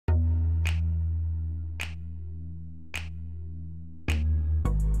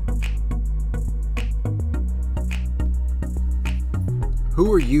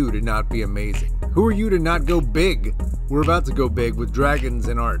Who are you to not be amazing? Who are you to not go big? We're about to go big with dragons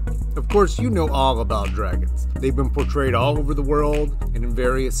in art. Of course, you know all about dragons. They've been portrayed all over the world and in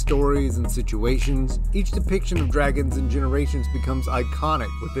various stories and situations. Each depiction of dragons in generations becomes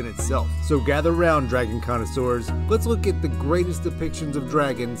iconic within itself. So gather round, dragon connoisseurs. Let's look at the greatest depictions of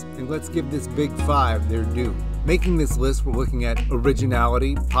dragons and let's give this big five their due. Making this list, we're looking at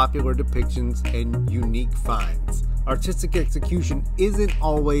originality, popular depictions, and unique finds. Artistic execution isn't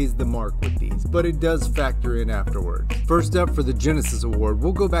always the mark with these, but it does factor in afterwards. First up for the Genesis Award,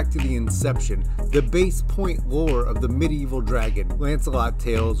 we'll go back to the inception, the base point lore of the medieval dragon, Lancelot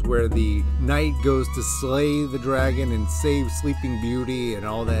tales, where the knight goes to slay the dragon and save Sleeping Beauty and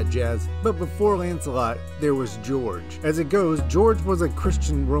all that jazz. But before Lancelot, there was George. As it goes, George was a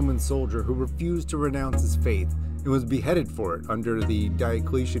Christian Roman soldier who refused to renounce his faith and was beheaded for it under the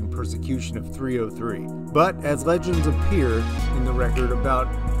Diocletian persecution of 303. But as legends appear in the record, about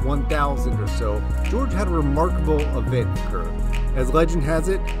 1000 or so, George had a remarkable event occur. As legend has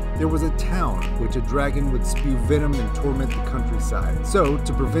it, there was a town which a dragon would spew venom and torment the countryside. So,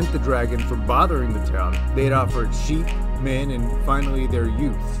 to prevent the dragon from bothering the town, they had offered sheep, men, and finally their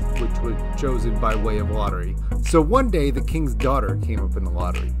youth, which was chosen by way of lottery. So one day, the king's daughter came up in the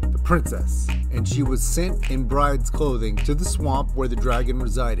lottery, the princess, and she was sent in bride's clothing to the swamp where the dragon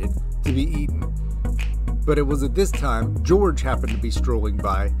resided to be eaten. But it was at this time George happened to be strolling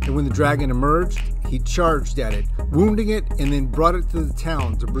by, and when the dragon emerged, he charged at it, wounding it, and then brought it to the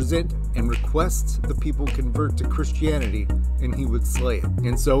town to present and request the people convert to Christianity, and he would slay it.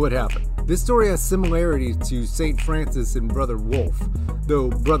 And so it happened. This story has similarities to St. Francis and Brother Wolf, though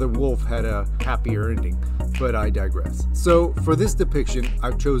Brother Wolf had a happier ending, but I digress. So for this depiction,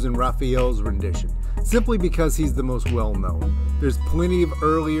 I've chosen Raphael's rendition, simply because he's the most well-known. There's plenty of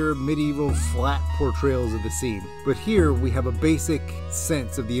earlier medieval flat portrayals of the scene, but here we have a basic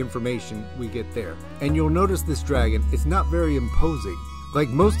sense of the information we get there. And you'll notice this dragon is not very imposing. Like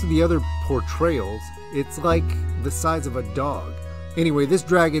most of the other portrayals, it's like the size of a dog. Anyway, this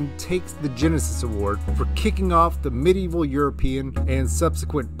dragon takes the Genesis Award for kicking off the medieval European and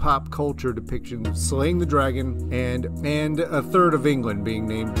subsequent pop culture depictions of slaying the dragon and a third of England being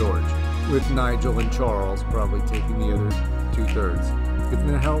named George, with Nigel and Charles probably taking the other 2/3. Isn't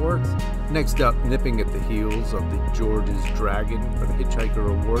that how it works? Next up, nipping at the heels of the George's Dragon for the Hitchhiker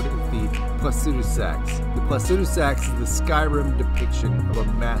Award is the Placidusax. The Placidusax is the Skyrim depiction of a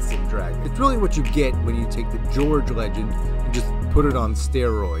massive dragon. It's really what you get when you take the George legend and just put it on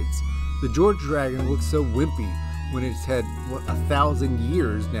steroids. The George dragon looks so wimpy when it's had 1,000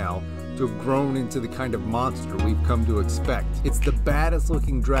 years now to have grown into the kind of monster we've come to expect. It's the baddest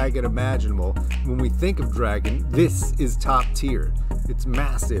looking dragon imaginable. When we think of dragon, this is top tier. It's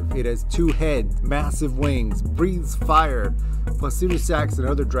massive, it has 2 heads, massive wings, breathes fire. Placidusax and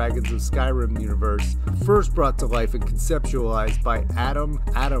other dragons of Skyrim universe, first brought to life and conceptualized by Adam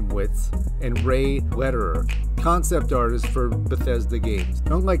Adamowitz and Ray Lederer, concept artists for Bethesda games.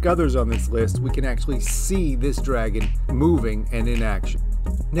 Unlike others on this list, we can actually see this dragon moving and in action.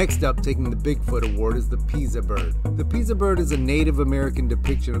 Next up, taking the Bigfoot Award, is the Pisa bird. The Pisa bird is a Native American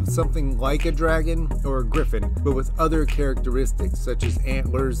depiction of something like a dragon or a griffin, but with other characteristics such as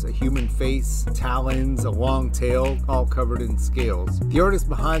antlers, a human face, talons, a long tail, all covered in scales. The artist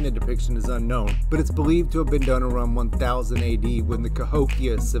behind the depiction is unknown, but it's believed to have been done around 1000 AD when the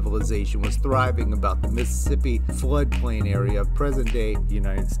Cahokia civilization was thriving about the Mississippi floodplain area of present-day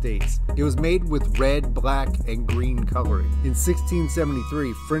United States. It was made with red, black, and green coloring. In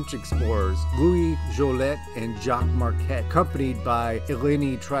 1673, French explorers Louis Jolliet and Jacques Marquette, accompanied by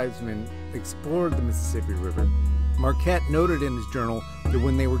Illini tribesmen, explored the Mississippi River. Marquette noted in his journal that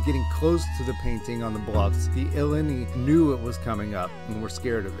when they were getting close to the painting on the bluffs, the Illini knew it was coming up and were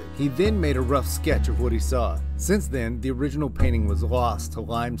scared of it. He then made a rough sketch of what he saw. Since then, the original painting was lost to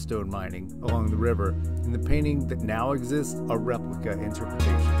limestone mining along the river, and the painting that now exists a replica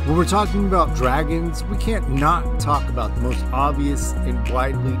interpretation. When we're talking about dragons, we can't not talk about the most obvious and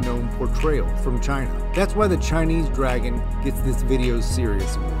widely known portrayal from China. That's why the Chinese dragon gets this video's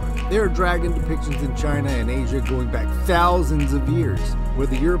serious award. There are dragon depictions in China and Asia going back thousands of years, where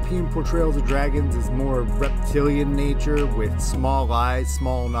the European portrayals of dragons is more reptilian nature with small eyes,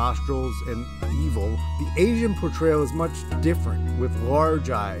 small nostrils, and evil. The Asian portrayal is much different, with large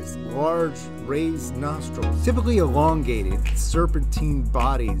eyes, large raised nostrils, typically elongated, serpentine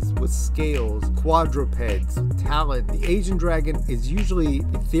bodies with scales, quadrupeds, talons. The Asian dragon is usually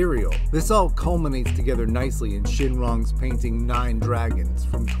ethereal. This all culminates together nicely in Shinrong's painting 9 Dragons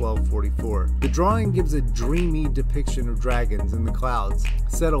from 1244. The drawing gives a dreamy depiction of dragons in the clouds, clouds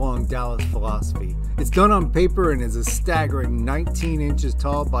set along Taoist philosophy. It's done on paper and is a staggering 19 inches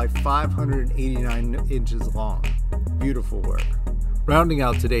tall by 589 inches long. Beautiful work. Rounding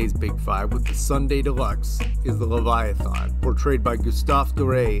out today's Big Five with the Sunday Deluxe is the Leviathan, portrayed by Gustave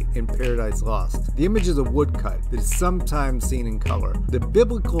Doré in Paradise Lost. The image is a woodcut that is sometimes seen in color. The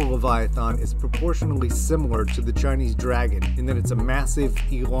biblical Leviathan is proportionally similar to the Chinese dragon in that it's a massive,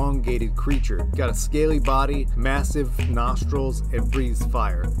 elongated creature. Got a scaly body, massive nostrils, and breathes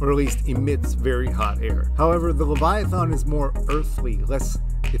fire, or at least emits very hot air. However, the Leviathan is more earthly, less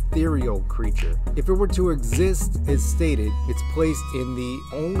ethereal creature. If it were to exist as stated, it's placed in the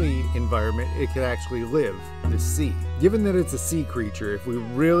only environment it could actually live, the sea. Given that it's a sea creature, if we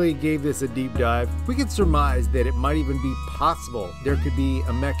really gave this a deep dive, we could surmise that it might even be possible there could be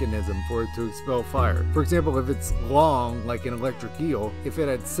a mechanism for it to expel fire. For example, if it's long, like an electric eel, if it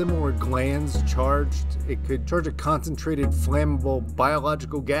had similar glands charged, it could charge a concentrated flammable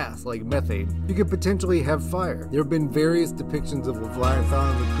biological gas like methane. You could potentially have fire. There have been various depictions of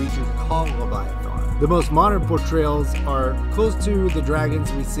Leviathan, the creature called Leviathan. The most modern portrayals are close to the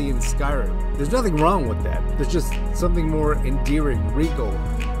dragons we see in Skyrim. There's nothing wrong with that. There's just something more endearing, regal,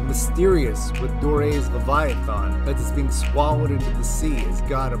 mysterious with Doré's Leviathan that is being swallowed into the sea as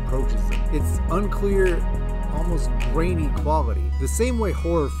God approaches them. It's unclear, almost grainy quality. The same way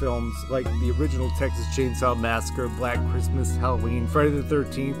horror films like the original Texas Chainsaw Massacre, Black Christmas, Halloween, Friday the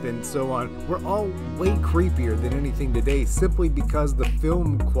 13th, and so on were all way creepier than anything today simply because the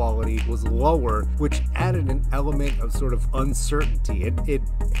film quality was lower, which added an element of sort of uncertainty. It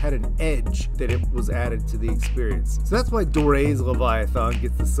had an edge that it was added to the experience. So that's why Doré's Leviathan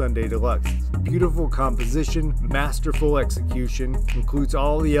gets the Sunday Deluxe. Beautiful composition, masterful execution, includes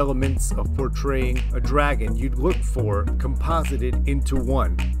all the elements of portraying a dragon you'd look for composited into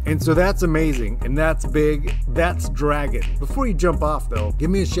one. And so that's amazing, and that's big, that's dragon. Before you jump off though, give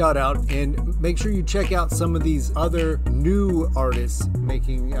me a shout out and make sure you check out some of these other new artists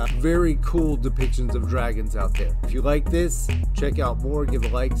making very cool depictions of dragons out there. If you like this, check out more, give a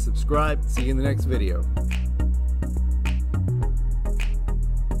like, subscribe, see you in the next video.